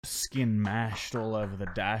skin mashed all over the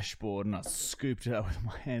dashboard, and I scooped it up with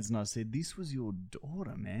my hands and I said, "This was your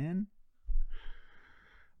daughter, man."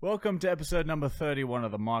 Welcome to episode number 31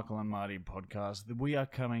 of the Michael and Marty podcast. We are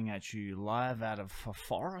coming at you live out of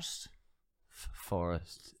Forest.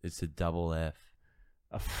 Forest. It's a double F.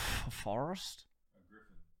 A forest?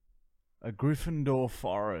 A Gryffindor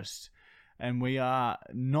forest. And we are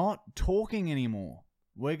not talking anymore.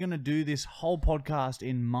 We're going to do this whole podcast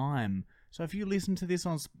in mime. So if you listen to this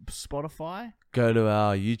on Spotify, go to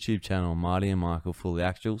our YouTube channel, Marty and Michael Fully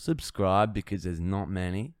Actual. Subscribe because there's not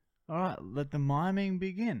many. All right, let the miming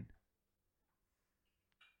begin.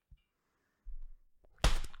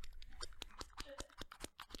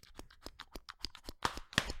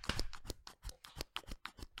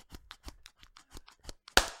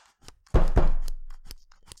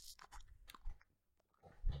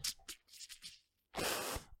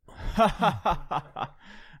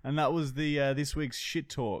 And that was the this week's shit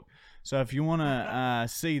talk. So if you want to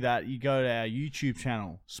see that, you go to our YouTube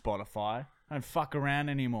channel, Spotify. Don't fuck around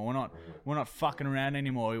anymore. We're not fucking around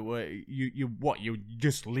anymore. You're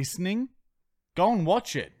just listening? Go and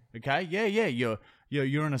watch it. Okay? Yeah. You're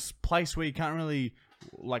in a place where you can't really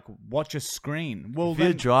like watch a screen. Well, if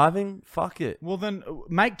you're driving, fuck it. Well, then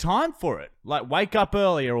make time for it. Like wake up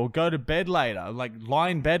earlier or go to bed later. Like lie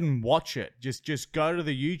in bed and watch it. Just go to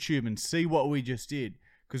the YouTube and see what we just did.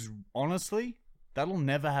 Because honestly, that'll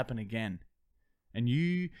never happen again. And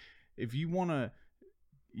if you want to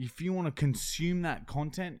consume that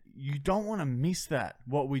content, you don't want to miss that.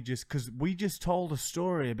 Because we just told a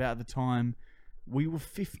story about the time we were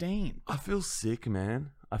 15. I feel sick,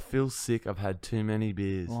 man. I feel sick. I've had too many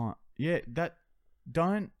beers. Right. Yeah,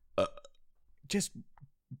 just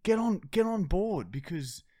get on board,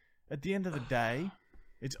 because at the end of the day,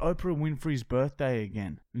 it's Oprah Winfrey's birthday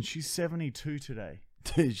again, and she's 72 today.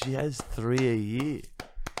 Dude, she has 3 a year.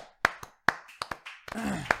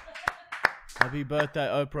 Happy birthday,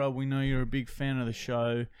 Oprah. We know you're a big fan of the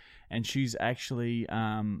show, and she's actually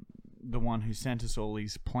the one who sent us all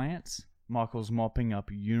these plants. Michael's mopping up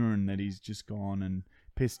urine that he's just gone and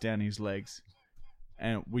pissed down his legs,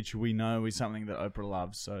 and which we know is something that Oprah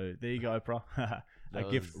loves. So there you go, Oprah. A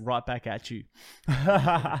gift right back at you.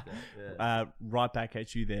 Right back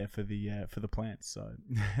at you there for the plants. So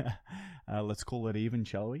let's call it even,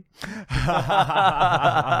 shall we?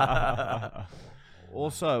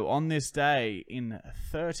 Also, on this day in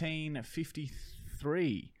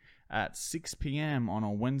 1353 at 6 p.m. on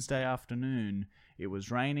a Wednesday afternoon, it was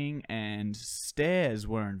raining and stairs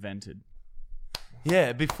were invented.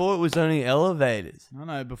 Yeah, before it was only elevators.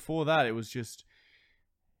 No, before that it was just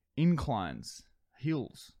inclines,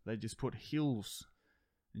 hills. They just put hills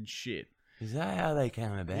and shit. Is that how they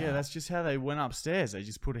came about? Yeah, that's just how they went upstairs. They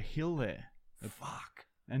just put a hill there. Fuck.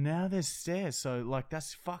 And now there's stairs. So, like,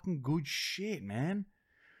 that's fucking good shit, man.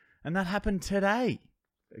 And that happened today,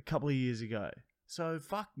 a couple of years ago. So,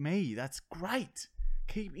 fuck me. That's great.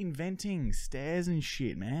 Keep inventing stairs and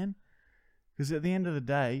shit, man. Because at the end of the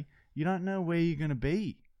day, you don't know where you're going to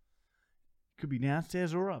be. Could be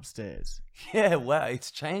downstairs or upstairs. Yeah, wow.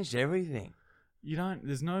 It's changed everything.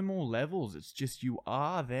 There's no more levels. It's just you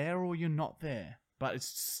are there or you're not there. But it's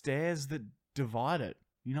stairs that divide it.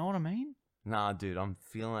 You know what I mean? Nah, dude, I'm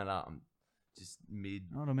feeling it up. I'm just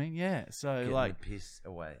mid. Know what I mean? Yeah. So, getting like, the piss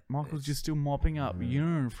away. Michael's just still mopping up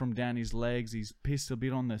urine from down his legs. He's pissed a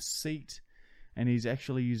bit on the seat, and he's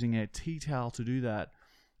actually using a tea towel to do that.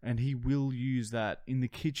 And he will use that in the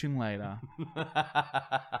kitchen later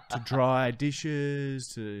to dry dishes,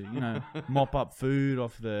 to, mop up food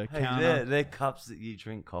off the counter. They're cups that you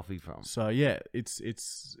drink coffee from. So, yeah,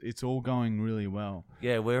 it's all going really well.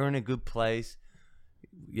 Yeah, we're in a good place.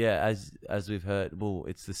 Yeah, as we've heard, well,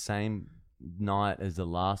 it's the same night as the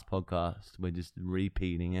last podcast. We're just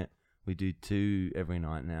repeating it. We do 2 every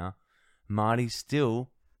night now. Marty's still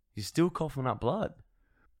coughing up blood.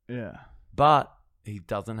 Yeah. But he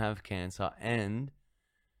doesn't have cancer, and,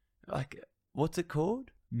 like, what's it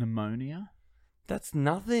called? Pneumonia? That's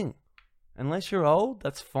nothing. Unless you're old,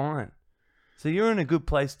 that's fine. So you're in a good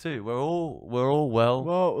place too. We're all well.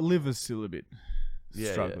 Well, liver's still a bit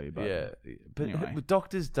struggling, but anyway.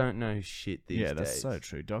 Doctors don't know shit these days. Yeah, that's so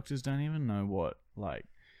true. Doctors don't even know what, like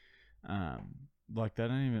they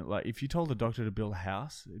don't even, like, if you told the doctor to build a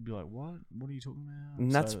house, it'd be like, what? What are you talking about?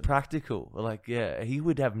 And that's practical. Like, yeah, he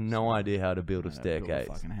would have no idea how to build a staircase.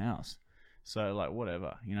 Build a fucking house. So, like,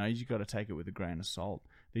 whatever. You got to take it with a grain of salt.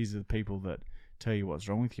 These are the people that tell you what's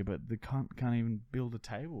wrong with you, but they can't even build a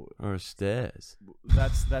table or stairs.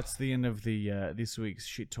 That's the end of the this week's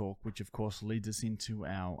shit talk, which of course leads us into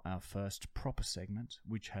our first proper segment,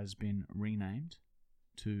 which has been renamed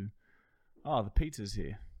to the pizza's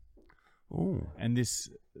here. Ooh. And this,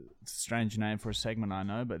 it's a strange name for a segment, I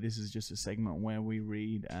know, but this is just a segment where we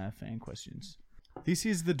read fan questions. This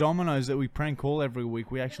is the Dominos that we prank call every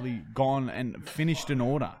week. We actually gone and finished an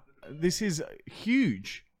order. This is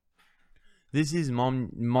huge. This is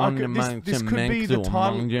This could be the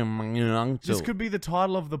title. This could be the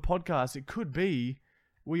title of the podcast. It could be,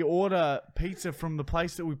 we order pizza from the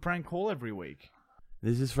place that we prank call every week.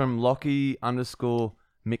 This is from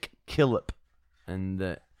Lockie_McKillop. And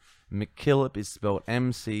the McKillop is spelled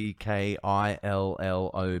McKillop.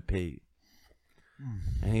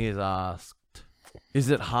 And he has asked, is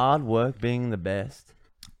it hard work being the best?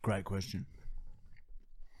 Great question.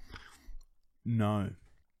 No.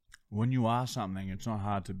 When you are something, it's not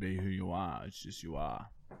hard to be who you are. It's just you are.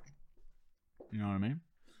 You know what I mean?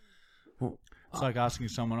 Well, it's like asking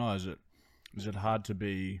someone, "Oh, is it hard to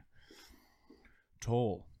be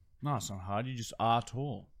tall?" No, it's not hard. You just are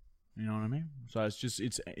tall. You know what I mean? So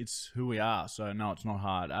it's who we are. So no, it's not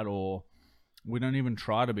hard at all. We don't even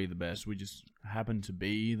try to be the best. We just happen to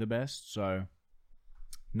be the best. So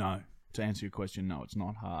no, to answer your question, no, it's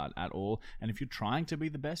not hard at all. And if you're trying to be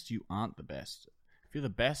the best, you aren't the best. If you're the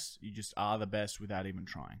best, you just are the best without even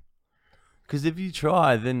trying. Because if you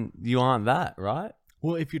try, then you aren't that, right?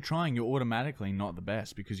 Well, if you're trying, you're automatically not the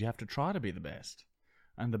best because you have to try to be the best.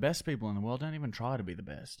 And the best people in the world don't even try to be the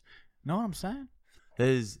best. Know what I'm saying?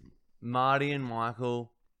 There's Marty and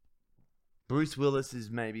Michael. Bruce Willis is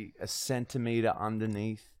maybe a centimeter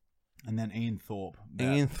underneath. And then Ian Thorpe.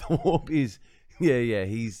 Ian Thorpe is... Yeah,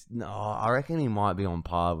 he's... No, I reckon he might be on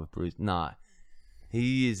par with Bruce. No,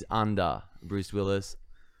 he is under Bruce Willis.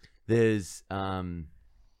 There's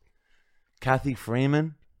Kathy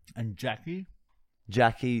Freeman. And Jackie.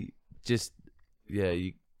 Jackie, just... Yeah,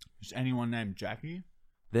 Is anyone named Jackie?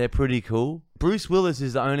 They're pretty cool. Bruce Willis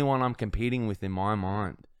is the only one I'm competing with in my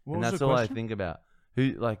mind. And that's all I think about.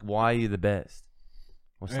 Why are you the best?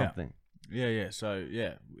 Or something. Yeah. So,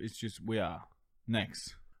 yeah, it's just we are.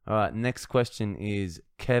 Next. All right, next question is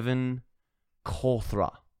Kevin Cawthra.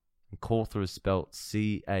 Cawthra is spelled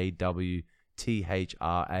Cawthra.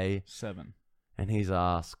 7. And he's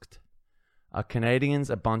asked, are Canadians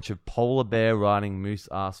a bunch of polar bear riding moose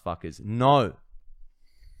ass fuckers? No.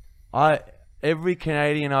 Every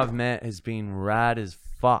Canadian I've met has been rad as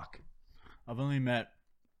fuck. I've only met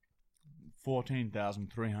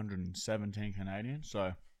 14,317 Canadians,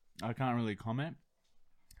 so I can't really comment.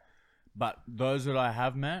 But those that I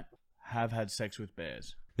have met have had sex with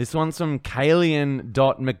bears. This one's from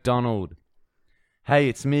Kalian.McDonald. Hey,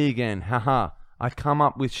 it's me again. Haha. I come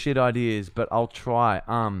up with shit ideas, but I'll try.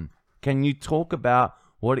 Can you talk about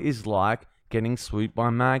what it is like getting swooped by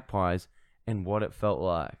magpies and what it felt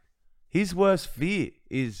like? His worst fear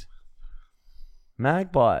is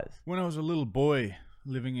magpies. When I was a little boy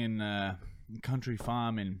living in a country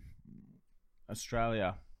farm in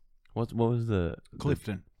Australia. What was the...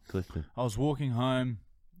 Clifton. Clifton. I was walking home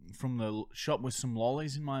from the shop with some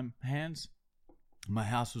lollies in my hands. My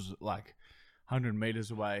house was like 100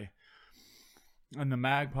 meters away. And the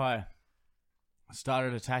magpie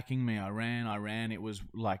started attacking me. I ran. It was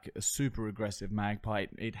like a super aggressive magpie.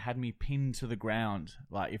 It had me pinned to the ground.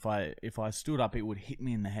 Like if I stood up, it would hit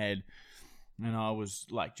me in the head. And I was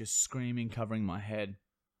like just screaming, covering my head.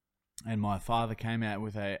 And my father came out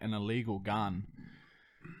with an illegal gun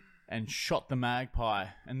and shot the magpie.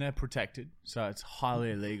 And they're protected, so it's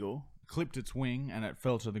highly illegal. Clipped its wing and it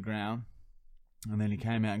fell to the ground. And then he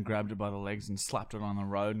came out and grabbed it by the legs and slapped it on the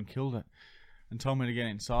road and killed it. And told me to get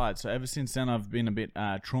inside. So ever since then, I've been a bit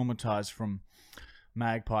traumatized from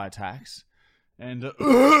magpie attacks. And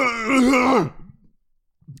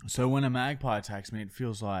so when a magpie attacks me, it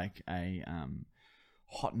feels like a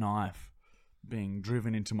hot knife being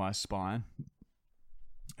driven into my spine.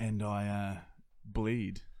 And I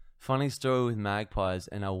bleed. Funny story with magpies,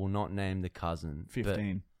 and I will not name the cousin.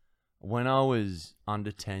 15. When I was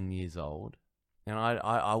under 10 years old, and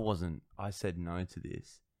I said no to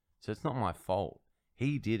this. So it's not my fault.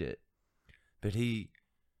 He did it. But he,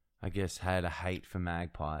 I guess, had a hate for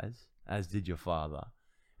magpies, as did your father.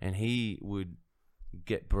 And he would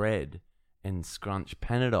get bread and scrunch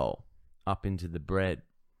Panadol up into the bread.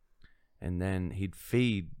 And then he'd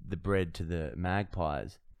feed the bread to the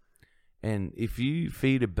magpies. And if you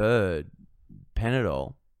feed a bird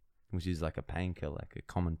Panadol, which is like a painkiller, like a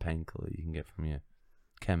common painkiller you can get from your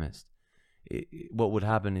chemist, what would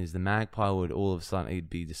happen is the magpie would all of a sudden, he'd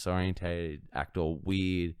be disorientated, act all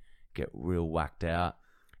weird, get real whacked out,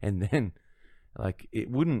 and then like it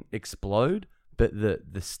wouldn't explode, but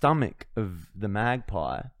the stomach of the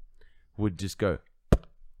magpie would just go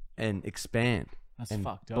and expand. That's and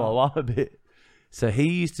fucked up. Blow up a bit. So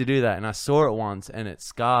he used to do that, and I saw it once, and it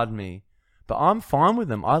scarred me But I'm fine with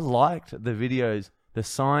them. I liked the videos, the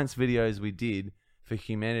science videos we did for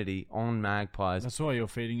humanity on magpies. That's why you're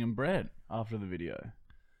feeding him bread after the video.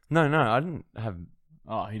 No, I didn't have.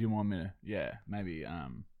 Oh, he didn't want me to. Yeah, maybe.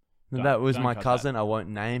 That was don't my cut cousin. I won't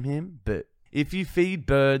name him, but if you feed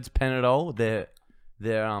birds Panadol, their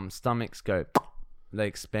stomachs go, they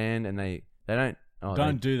expand and they don't. Oh,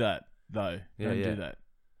 Don't do that though. Yeah, Don't yeah. do that.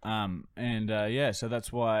 So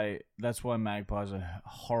that's why magpies are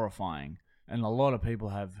horrifying, and a lot of people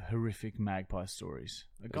have horrific magpie stories.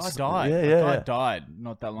 A guy died. Yeah, a yeah, guy yeah. died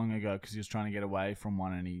not that long ago because he was trying to get away from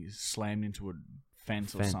one and he slammed into a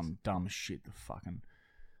fence or some dumb shit. The fucking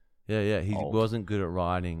Yeah. He Old. wasn't good at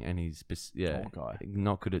riding, and he's old guy.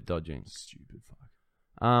 not good at dodging. Stupid fuck.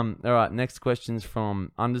 All right. Next question's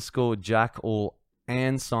from _Jack or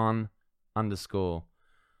Anson _.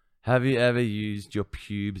 Have you ever used your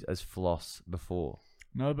pubes as floss before?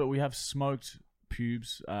 No, but we have smoked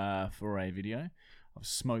pubes for a video. I've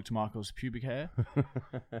smoked Michael's pubic hair.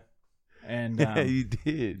 And Yeah, you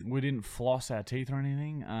did. we didn't floss our teeth or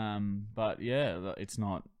anything. But yeah, it's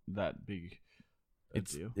not that big a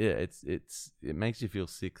deal. It makes you feel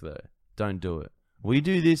sick though. Don't do it. We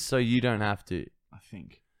do this so you don't have to. I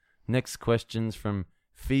think. Next question's from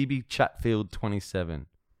Phoebe Chatfield 27.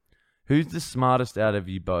 Who's the smartest out of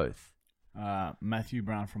you both? Matthew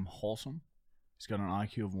Brown from Wholesome. He's got an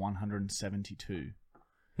IQ of 172.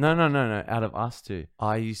 No. Out of us two.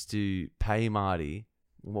 I used to pay Marty.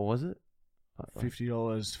 What was it?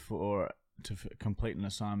 $50 to complete an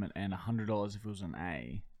assignment and $100 if it was an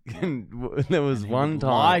A. There was And he one would time.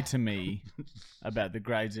 lie to me about the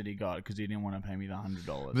grades that he got because he didn't want to pay me the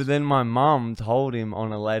 $100. But then my mum told him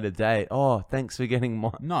on a later date, "Oh, thanks for getting my."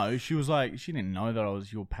 No, she was like, she didn't know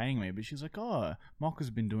that you were paying me, but she was like, "Oh, Mock has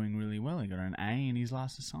been doing really well. He got an A in his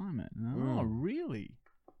last assignment." And oh, really?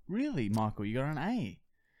 Really, Michael, you got an A?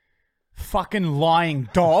 Fucking lying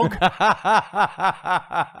dog.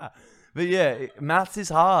 But yeah, maths is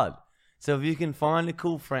hard. So if you can find a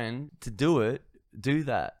cool friend to do it, do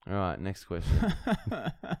that. All right, next question.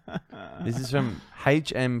 This is from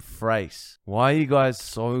HM Frace. Why are you guys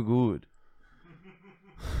so good?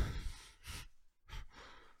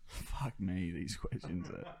 Fuck me, these questions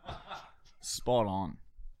are spot on.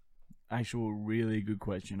 Actual really good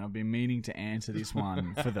question. I've been meaning to answer this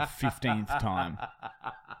one for the 15th time.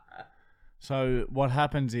 So what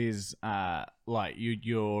happens is, like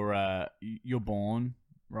you're born,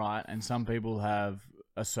 right? And some people have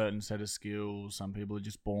a certain set of skills. Some people are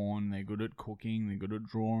just born. They're good at cooking. They're good at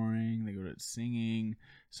drawing. They're good at singing.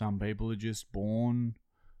 Some people are just born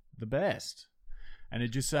the best. And it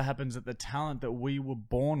just so happens that the talent that we were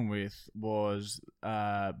born with was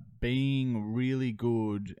being really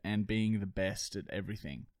good and being the best at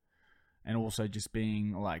everything. And also just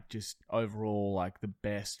being like just overall like the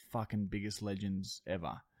best fucking biggest legends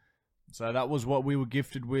ever. So that was what we were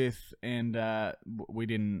gifted with, and we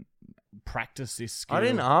didn't practice this skill. I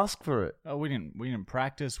didn't ask for it. Oh, we didn't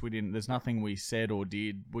practice. We didn't. There's nothing we said or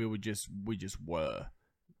did. We just were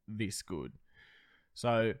this good.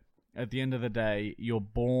 So at the end of the day, you're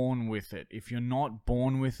born with it. If you're not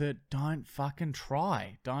born with it, don't fucking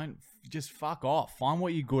try. Don't just fuck off. Find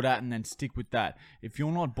what you're good at and then stick with that. If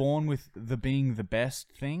you're not born with the being the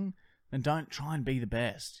best thing, then don't try and be the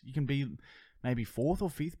best. You can be maybe 4th or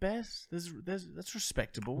 5th best. That's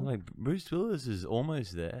respectable. Like Bruce Willis is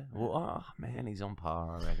almost there. Well, oh man, he's on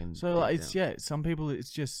par, I reckon. So like, some people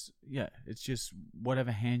it's just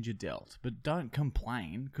whatever hand you're dealt. But don't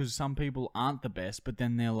complain because some people aren't the best, but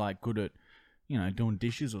then they're like good at, doing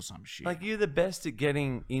dishes or some shit. Like you're the best at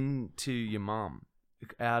getting into your mum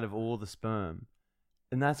out of all the sperm,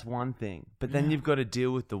 and that's one thing. But then you've got to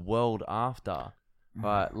deal with the world after.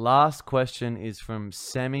 Right, last question is from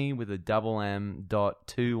Semi with a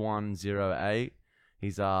M.2108.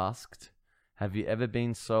 He's asked, have you ever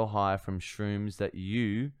been so high from shrooms that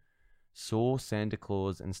you saw Santa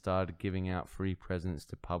Claus and started giving out free presents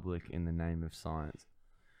to public in the name of science?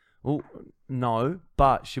 Well, no,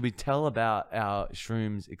 but should we tell about our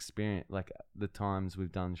shrooms experience, like the times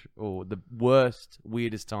we've done, or the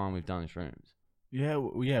weirdest time we've done shrooms? Yeah,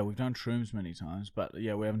 we've done shrooms many times, but we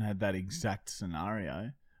haven't had that exact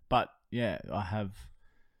scenario. But yeah, I have.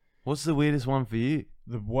 What's the weirdest one for you?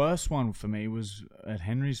 The worst one for me was at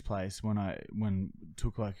Henry's place when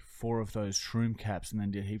took like 4 of those shroom caps and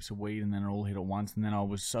then did heaps of weed and then it all hit at once, and then I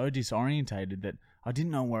was so disorientated that I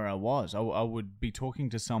didn't know where I was. I would be talking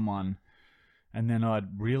to someone and then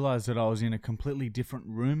I'd realize that I was in a completely different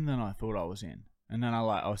room than I thought I was in. And then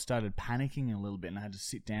I started panicking a little bit and I had to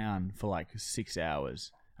sit down for like 6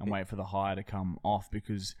 hours. and wait for the high to come off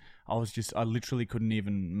because I literally couldn't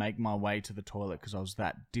even make my way to the toilet because I was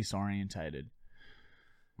that disorientated.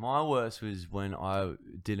 My worst was when I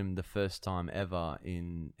did them the first time ever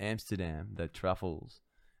in Amsterdam, the truffles,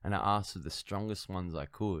 and I asked for the strongest ones I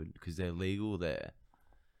could because they're legal there.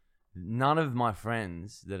 None of my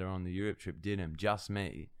friends that are on the Europe trip did them, just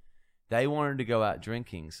me. They wanted to go out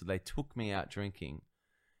drinking, so they took me out drinking.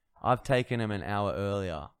 I've taken them an hour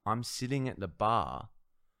earlier. I'm sitting at the bar,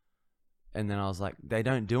 and then I was like, they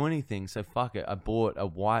don't do anything, so fuck it. I bought a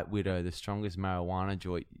White Widow, the strongest marijuana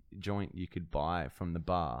joint you could buy from the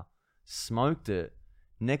bar. Smoked it.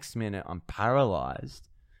 Next minute, I'm paralyzed,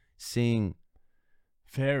 seeing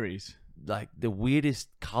fairies. Like the weirdest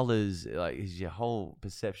colors, like as your whole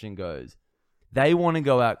perception goes. They want to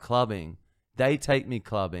go out clubbing. They take me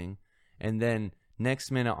clubbing. And then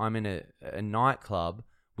next minute, I'm in a nightclub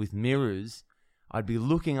with mirrors. I'd be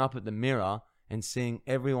looking up at the mirror and seeing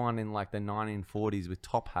everyone in like the 1940s with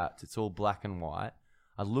top hats. It's all black and white.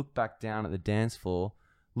 I look back down at the dance floor,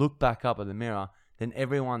 look back up at the mirror. Then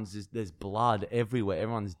there's blood everywhere.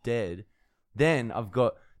 Everyone's dead. Then I've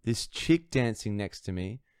got this chick dancing next to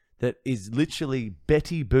me that is literally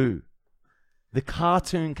Betty Boo. The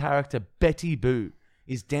cartoon character Betty Boo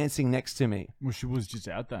is dancing next to me. Well, she was just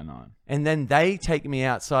out that night. And then they take me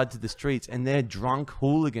outside to the streets and they're drunk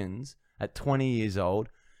hooligans at 20 years old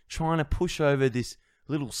trying to push over this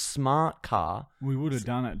little smart car. We would have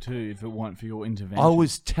done it too if it weren't for your intervention. I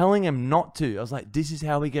was telling him not to. I was like, this is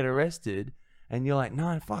how we get arrested. And you're like,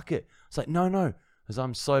 no, fuck it. It's like, no. Because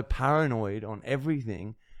I'm so paranoid on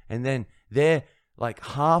everything. And then they're like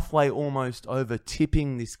halfway almost over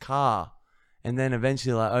tipping this car. And then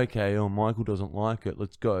eventually like, okay, Michael doesn't like it.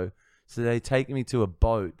 Let's go. So they take me to a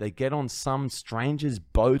boat. They get on some stranger's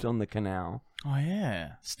boat on the canal. Oh,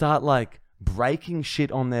 yeah. Start like breaking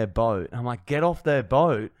shit on their boat. I'm like, get off their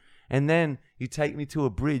boat. And then you take me to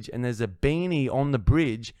a bridge and there's a beanie on the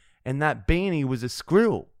bridge. And that beanie was a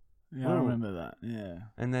squirrel. Yeah, I remember that. Yeah.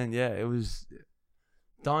 And then, yeah, it was,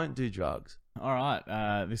 don't do drugs. All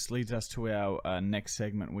right. This leads us to our next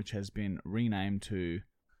segment, which has been renamed to...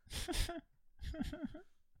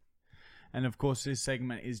 And of course, this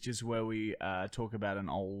segment is just where we talk about an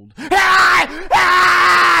old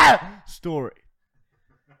story.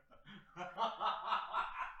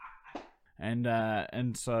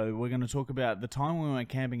 And so we're going to talk about the time we went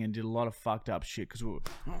camping and did a lot of fucked up shit because we were...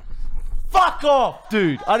 Fuck off,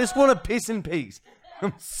 dude. I just want to piss in peace.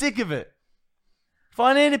 I'm sick of it. If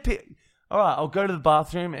I need to piss... All right, I'll go to the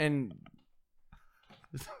bathroom and...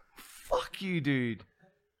 Fuck you, dude.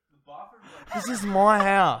 This is my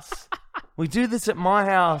house. We do this at my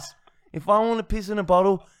house. If I want to piss in a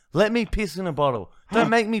bottle, let me piss in a bottle. Don't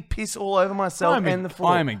make me piss all over myself and the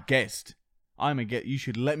floor. I'm a guest. You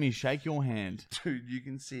should let me shake your hand. Dude, you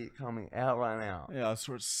can see it coming out right now. Yeah, I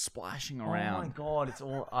saw it splashing around. Oh my God, it's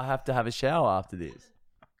all... I have to have a shower after this.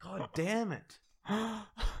 God damn it.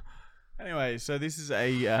 Anyway, so this is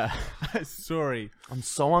a story. I'm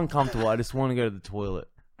so uncomfortable. I just want to go to the toilet.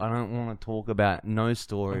 I don't want to talk about no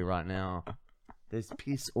story right now. There's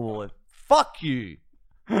piss all over. Fuck you.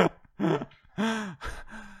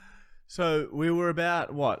 So we were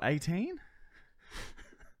about, what, 18?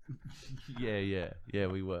 Yeah,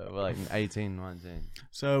 we were. We're like 18, 19.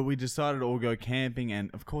 So we decided to all go camping, and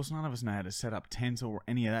of course none of us know how to set up tents or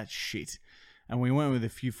any of that shit. And we went with a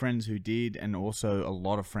few friends who did, and also a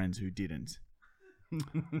lot of friends who didn't.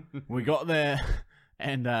 We got there,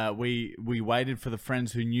 and we waited for the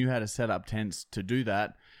friends who knew how to set up tents to do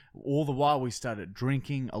that. All the while, we started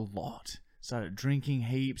drinking a lot. Started drinking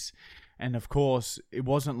heaps. And of course, it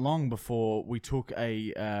wasn't long before we took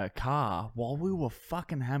a car. While we were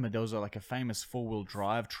fucking hammered, there was like a famous 4-wheel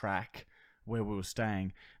drive track where we were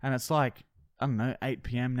staying. And it's like, I don't know, 8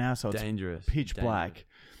 p.m. now, so it's dangerous. Pitch black.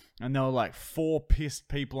 And there were like 4 pissed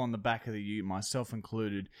people on the back of the ute, myself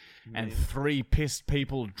included, and 3 pissed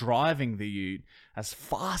people driving the ute as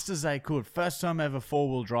fast as they could. First time ever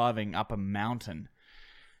 4-wheel driving up a mountain.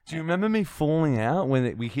 Do you remember me falling out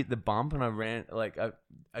when we hit the bump and I ran, like,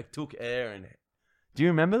 I took air and... Do you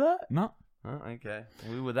remember that? No. Oh, okay.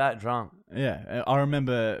 We were that drunk. Yeah. I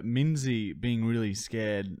remember Minzy being really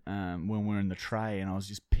scared when we were in the tray, and I was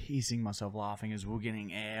just pissing myself laughing as we were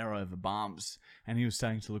getting air over bumps, and he was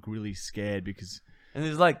starting to look really scared because... And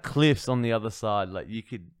there's like cliffs on the other side, like you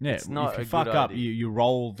could... Yeah, it's not if you a fuck good up, idea. you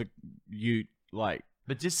roll the ute, like...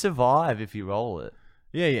 But just survive if you roll it.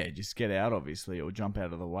 Yeah, just get out, obviously, or jump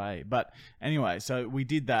out of the way. But anyway, so we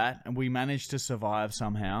did that, and we managed to survive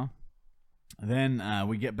somehow. Then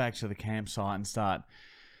we get back to the campsite and start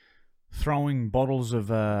throwing bottles of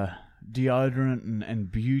deodorant and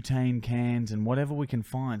butane cans and whatever we can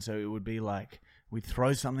find. So it would be like we'd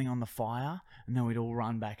throw something on the fire and then we'd all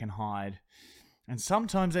run back and hide. And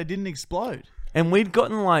sometimes they didn't explode. And we'd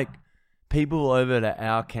gotten like people over to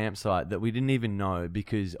our campsite that we didn't even know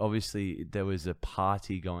because obviously there was a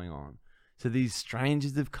party going on. So these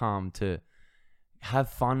strangers have come to have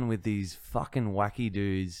fun with these fucking wacky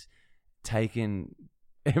dudes taking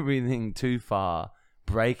everything too far,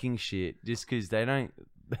 breaking shit just because they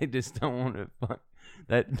just don't want to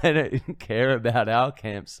they don't care about our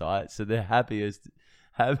campsite, so they're happiest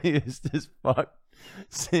as fuck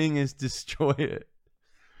seeing us destroy it.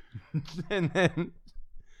 And then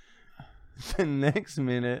the next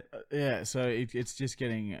minute, so it's just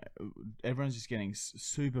getting, everyone's just getting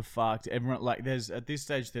super fucked. Everyone, like, at this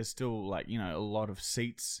stage there's still, like, you know, a lot of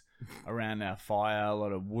seats around our fire, a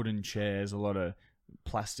lot of wooden chairs, a lot of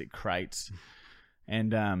plastic crates,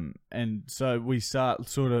 and so we start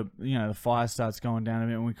sort of, you know, the fire starts going down a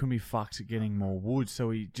bit and we couldn't be fucked at getting more wood, so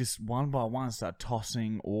we just one by one start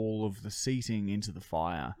tossing all of the seating into the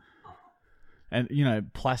fire. And, you know,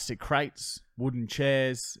 plastic crates, wooden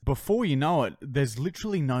chairs. Before you know it, there's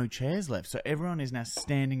literally no chairs left. So everyone is now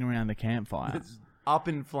standing around the campfire. it's up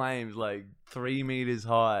in flames, like 3 meters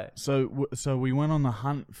high. So we went on the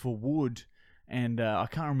hunt for wood, and I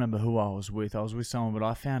can't remember who I was with. I was with someone, but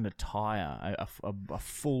I found a tire, a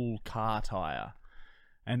full car tire.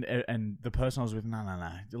 And the person I was with, no,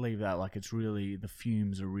 leave that. Like, it's really, the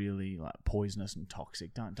fumes are really like poisonous and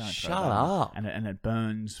toxic. Don't Shut throw that up. and it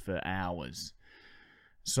burns for hours.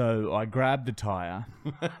 So I grabbed the tire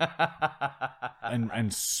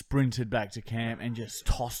and sprinted back to camp and just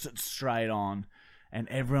tossed it straight on. And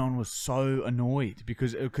everyone was so annoyed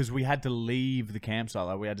because we had to leave the campsite.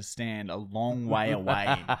 Like, we had to stand a long way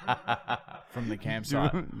away from the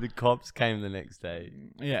campsite. The cops came the next day.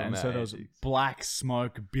 Yeah, and so there was black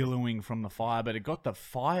smoke billowing from the fire, but it got the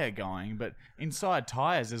fire going. But inside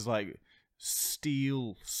tires, there's like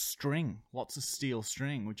steel string, lots of steel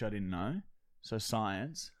string, which I didn't know. So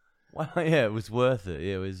science. Well, yeah, it was worth it.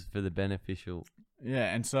 Yeah, it was for the beneficial.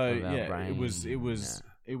 Yeah, and so brain.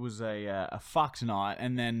 it was a fucked night,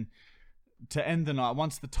 and then to end the night,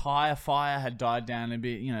 once the tire fire had died down a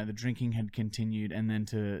bit, you know, the drinking had continued, and then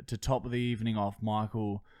to top the evening off,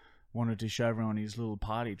 Michael wanted to show everyone his little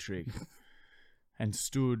party trick, and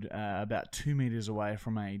stood about 2 meters away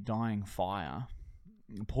from a dying fire,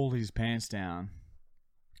 pulled his pants down,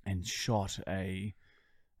 and shot a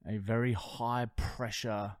very high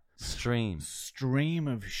pressure stream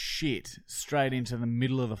of shit straight into the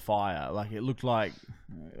middle of the fire. Like, it looked like,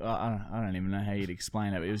 I don't even know how you'd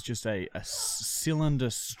explain it, but it was just a cylinder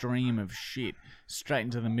stream of shit straight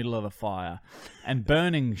into the middle of the fire. And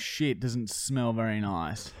burning shit doesn't smell very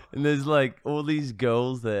nice. And there's like all these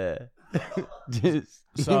girls there just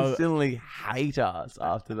instantly hate us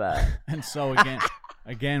after that. And so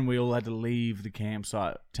again, we all had to leave the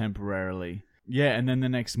campsite temporarily. Yeah, and then the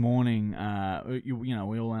next morning, you know,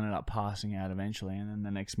 we all ended up passing out eventually. And then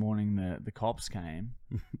the next morning, the cops came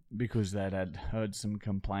because they'd had heard some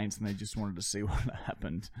complaints and they just wanted to see what had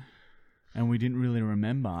happened. And we didn't really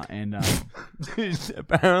remember. And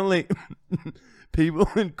apparently, people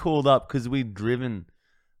had called up because we'd driven,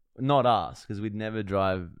 not us, because we'd never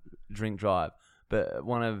drink drive, but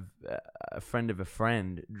a friend of a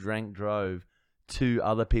friend drove to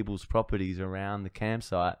other people's properties around the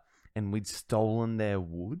campsite. And we'd stolen their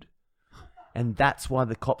wood. And that's why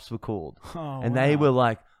the cops were called. They were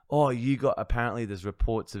like, oh, apparently there's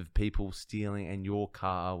reports of people stealing and your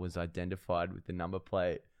car was identified with the number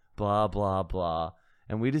plate, blah, blah, blah.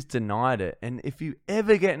 And we just denied it. And if you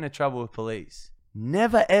ever get into trouble with police,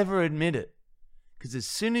 never, ever admit it. Because as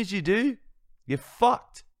soon as you do, you're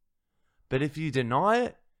fucked. But if you deny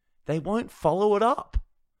it, they won't follow it up.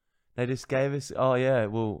 They just gave us,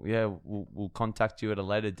 we'll contact you at a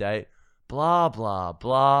later date, blah, blah,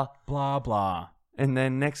 blah. Blah, blah. And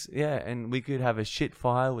then and we could have a shit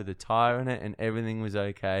fire with a tire in it and everything was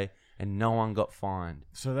okay and no one got fined.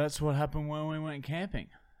 So that's what happened when we went camping.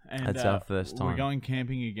 And that's our first time. We're going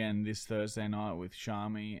camping again this Thursday night with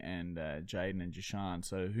Shami and Jaden and Jashan.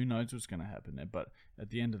 So who knows what's going to happen there. But at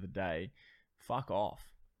the end of the day, fuck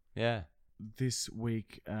off. Yeah. This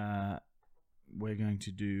week, we're going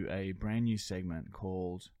to do a brand new segment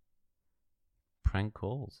called Prank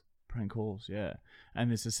Calls. Prank Calls, yeah.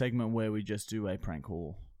 And it's a segment where we just do a prank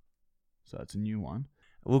call. So it's a new one.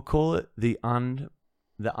 We'll call it the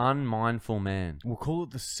unmindful man. We'll call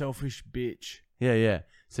it the selfish bitch. Yeah.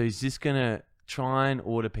 So he's just going to try and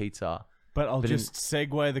order pizza. But I'll just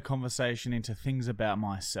segue the conversation into things about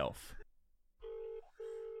myself.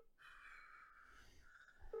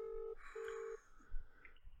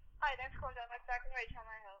 Hi, Hi, thanks for calling Dominos. Back and Rach, how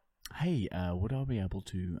may I help? Hey, would I be able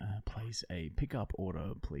to place a pickup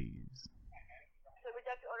order, please? So would you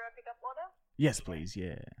like to order a pickup order? Yes, please.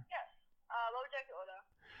 Yeah. Yes. What would you like to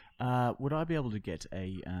order? Would I be able to get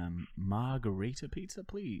a margarita pizza,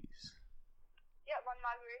 please? Yeah, one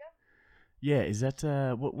margarita. Yeah. Is that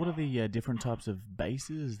what are the different types of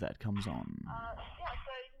bases that comes on? Yeah, so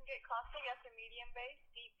you can get classic, that's a medium base,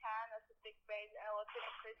 deep pan, that's a thick base, and also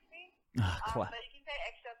crispy. But you can pay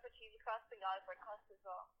extra for cheesy crust and garlic bread crust as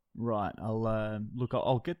well. Right.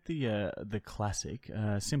 I'll get the classic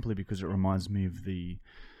simply because it reminds me of the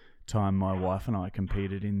time my wife and I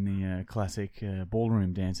competed in the classic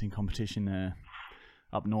ballroom dancing competition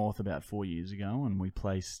up north about 4 years ago, and we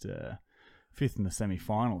placed fifth in the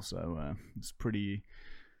semi-final. So it's pretty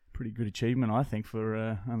good achievement, I think,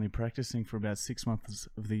 for only practicing for about 6 months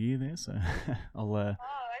of the year there. So I'll Oh,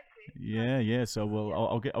 I see. yeah. So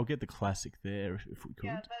I'll get the classic there if we could.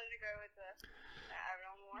 Yeah, better to go with the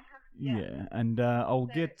normal one. Yeah, and I'll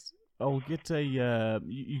get a.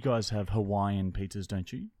 You guys have Hawaiian pizzas,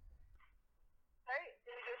 don't you? Sorry,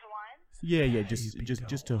 did we do Hawaiian? Yeah.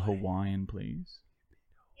 Just a Hawaiian, please.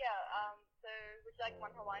 Yeah, so would you like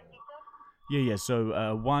one Hawaiian pizza? Yeah.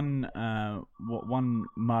 So one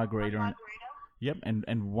margarita. One margarita? Yep,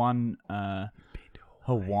 and one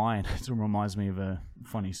Hawaiian. It reminds me of a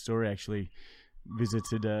funny story. Actually,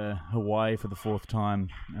 visited Hawaii for the 4th time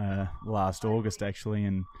last August, actually,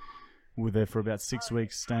 and we were there for about 6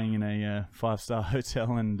 weeks, staying in a 5-star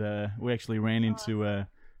hotel, and we actually ran into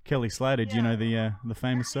Kelly Slater. Do you know the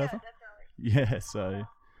famous surfer? Yeah, definitely. Yeah. So.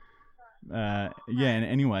 And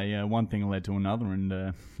anyway, one thing led to another, and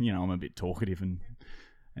I'm a bit talkative, and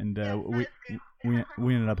we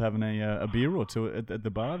ended up having a beer or two at the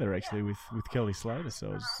bar there, actually, with Kelly Slater. So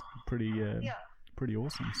it was pretty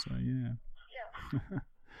awesome. So yeah.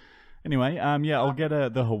 Anyway, I'll get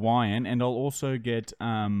the Hawaiian, and I'll also get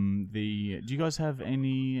the. Do you guys have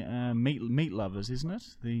any meat lovers? Isn't it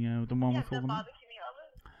the one with all the meat?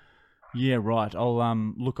 Yeah, right.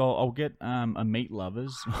 I'll get a meat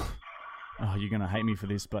lovers. Oh, you're gonna hate me for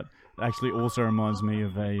this, but it actually also reminds me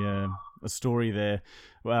of a story there.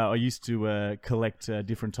 Well, I used to collect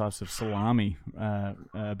different types of salami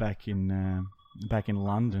back in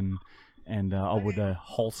London, and I would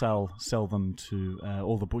wholesale sell them to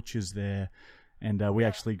all the butchers there, and we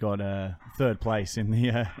actually got 3rd place in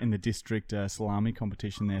the district salami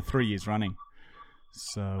competition there 3 years running.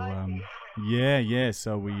 So yeah.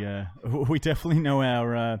 So we definitely know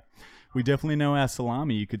our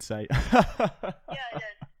salami, you could say. Yeah.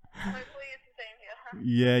 Hopefully it's the same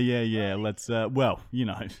here. Yeah. Let's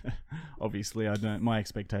obviously I don't. My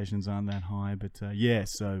expectations aren't that high, but yeah.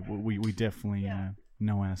 So we definitely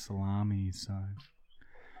know our salami. So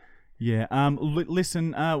yeah.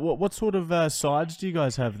 Listen. What sort of sides do you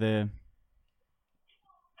guys have there?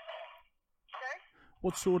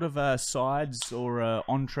 What sort of sides or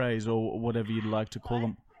entrees or whatever you'd like to call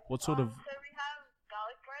them? What sort of... So we have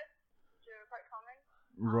garlic bread, which are quite common.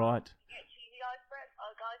 Right. You get cheesy garlic bread.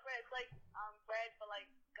 Garlic bread, it's like bread but like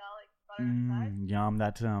garlic butter inside. Yum.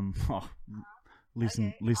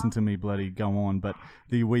 Listen to me, bloody go on. But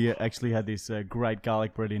we actually had this great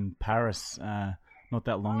garlic bread in Paris not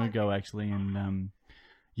that long ago, actually, and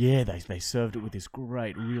they served it with this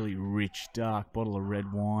great, really rich, dark bottle of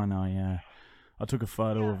red wine. I took a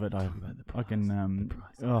photo of it. I can.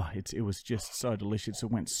 It was just so delicious. It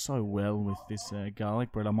went so well with this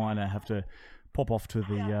garlic bread. I might have to pop off to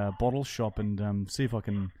the bottle shop and see if I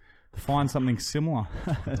can find something similar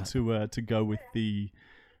to go with the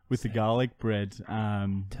garlic bread.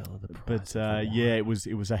 But it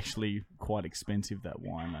was actually quite expensive, that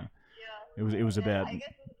wine. It was about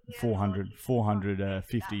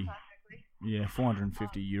 450. Yeah,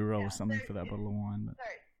 450 euro or something for that bottle of wine. But.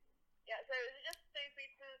 So is it just 2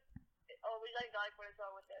 pizzas, or would you like garlic bread as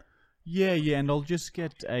well with it? Yeah, and I'll just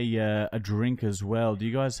get a drink as well. Do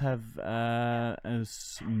you guys have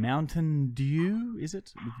Mountain Dew? Is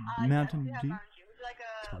it Mountain Dew? Would you like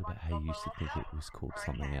Talk about how you used to think it was called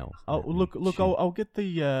something else. Oh, look! I'll get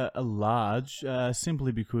the a large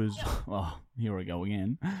simply because. Oh, here I go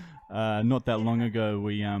again. Not that long ago,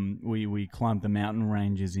 we climbed the mountain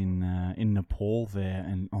ranges in Nepal there,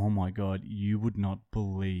 and oh my God, you would not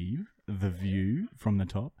believe the view from the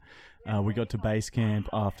top. We got to base camp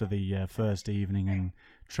after the first evening and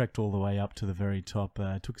trekked all the way up to the very top.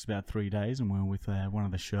 It took us about 3 days, and we were with one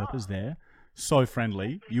of the Sherpas there. So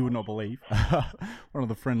friendly, you would not believe. One of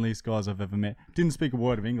the friendliest guys I've ever met. Didn't speak a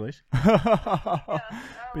word of English. But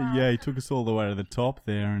yeah, he took us all the way to the top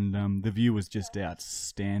there, and the view was just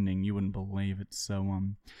outstanding. You wouldn't believe it. So,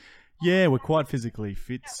 Yeah, we're quite physically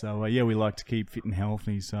fit, so yeah, we like to keep fit and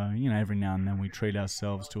healthy. So every now and then we treat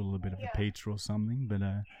ourselves to a little bit of a pizza or something. But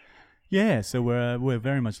yeah, so we're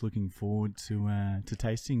very much looking forward to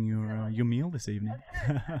tasting your meal this evening. I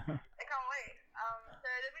can't wait. So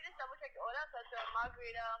let me just double check the order. So it's a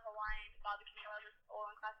margarita, Hawaiian, barbecue lettuce, all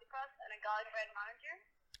on classic crust, and a garlic bread manager.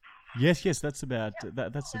 Yes, that's about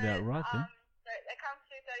that's about right there. So it comes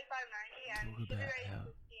to $35.90 and should be ready in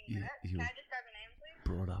 15 minutes. you Can I just grab your name, please?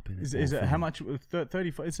 brought up in Is it how much?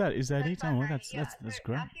 35? Is that it? Oh, that's great. Actually, it was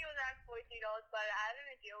around $42, but I had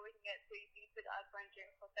a deal. We can get 3 beef with ice cream drink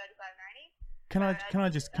for $35.90.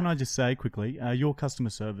 Can I just say quickly, your customer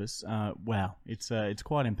service, wow, it's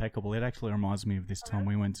quite impeccable. It actually reminds me of this time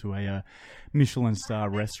we went to a Michelin star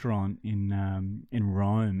restaurant in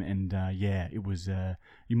Rome, and yeah, it was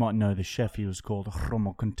you might know the chef. He was called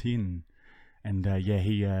Romo Contin, and yeah,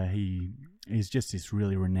 he's just this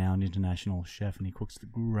really renowned international chef, and he cooks the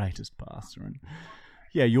greatest pasta. And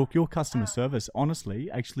yeah, your customer service honestly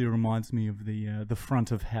actually reminds me of the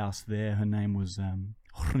front of house there. Her name was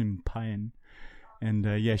Payen. And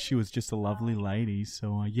yeah, she was just a lovely lady.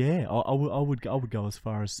 So yeah, I would go as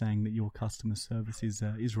far as saying that your customer service is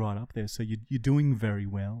right up there. So you're doing very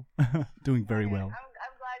well, doing very well. I'm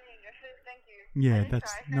glad you enjoyed it. Thank you. Yeah,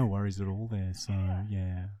 that's no worries at all there. So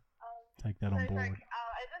yeah, take that on board. I think I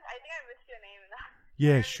missed your name in that.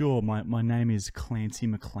 Yeah, sure. My name is Clancy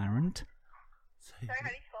McLaren. Sorry, how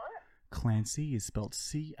do you spell it? Clancy is spelled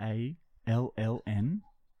CALLN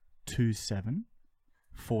 27.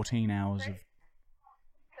 14 hours of.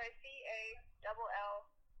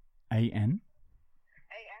 AN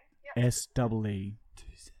SEE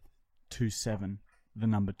 27. The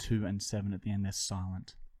number 2 and 7 at the end. They're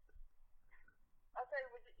silent. Oh, sorry,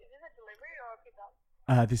 is this a delivery or a pickup?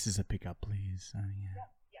 This is a pickup, please. Yeah.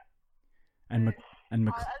 Yeah. And I'll say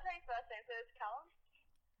first name. So it's Callum.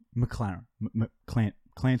 McLaren.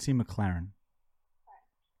 Clancy McLaren.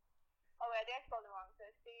 Oh wait, I think I spelled it wrong.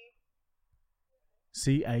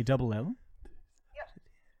 So CALL. Yep.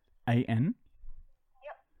 AN.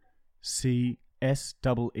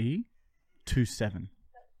 CSEE 27.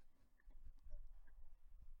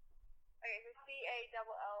 Okay, so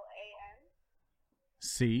CALLAN.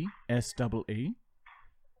 CSEE.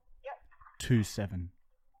 Yep. 27.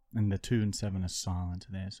 And the 2 and 7 are silent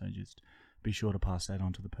there, so just be sure to pass that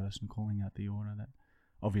on to the person calling out the order. That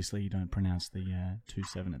obviously you don't pronounce the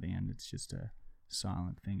 2-7 at the end. It's just a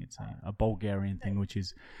silent thing. It's a Bulgarian thing, which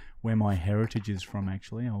is where my heritage is from.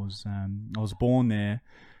 Actually, I was born there.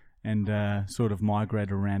 And sort of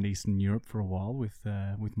migrated around Eastern Europe for a while with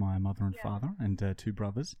my mother and father and 2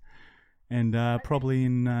 brothers. And probably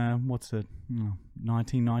in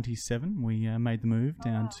 1997, we made the move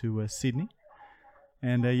down to Sydney.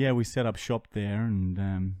 And yeah, we set up shop there,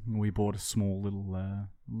 and we bought a small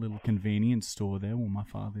little convenience store there. Well, my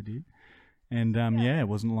father did. And yeah, it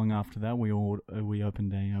wasn't long after that we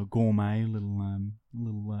opened a gourmet little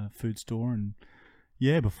food store. And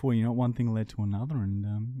yeah, before you know, one thing led to another,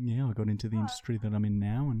 and yeah, I got into the industry that I'm in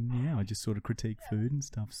now, and yeah, I just sort of critique food and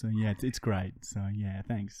stuff. So yeah, it's great. So yeah,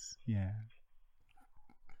 thanks. Yeah.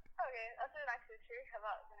 Okay, that's a nice history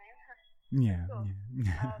about the name. Yeah. Cool.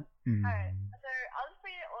 Yeah. Alright, so I'll just put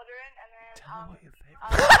your order in, and then Tell me what your favorite.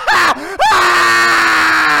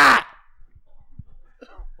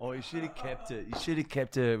 Oh, you should have kept it. You should have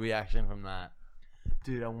kept a reaction from that.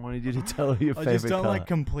 Dude, I wanted you to tell your favorite I just don't color. like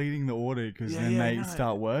completing the order because then they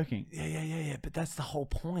start working. Yeah. But that's the whole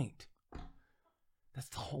point. That's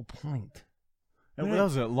the whole point. That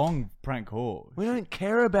was a long prank call. We don't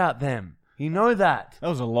care about them. You know that. That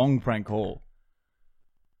was a long prank call.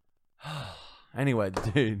 Anyway,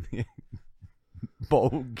 dude.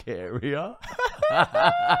 Bulgaria?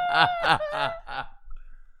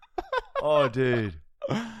 Oh, dude.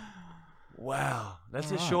 Wow,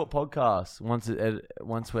 that's a short podcast. Once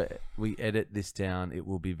we edit this down, it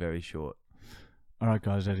will be very short. All right,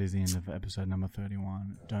 guys, that is the end of episode number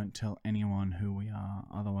 31. Don't tell anyone who we are,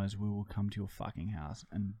 otherwise we will come to your fucking house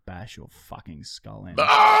and bash your fucking skull in.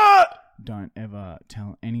 Don't ever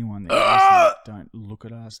tell anyone that you're listening. Don't look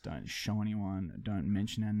at us. Don't show anyone. Don't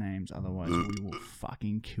mention our names, otherwise we will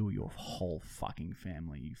fucking kill your whole fucking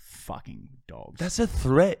family, you fucking dogs. That's a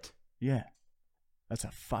threat. Yeah. That's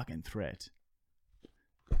a fucking threat.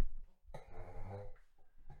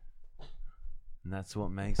 And that's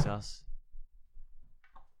what makes us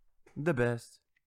the best.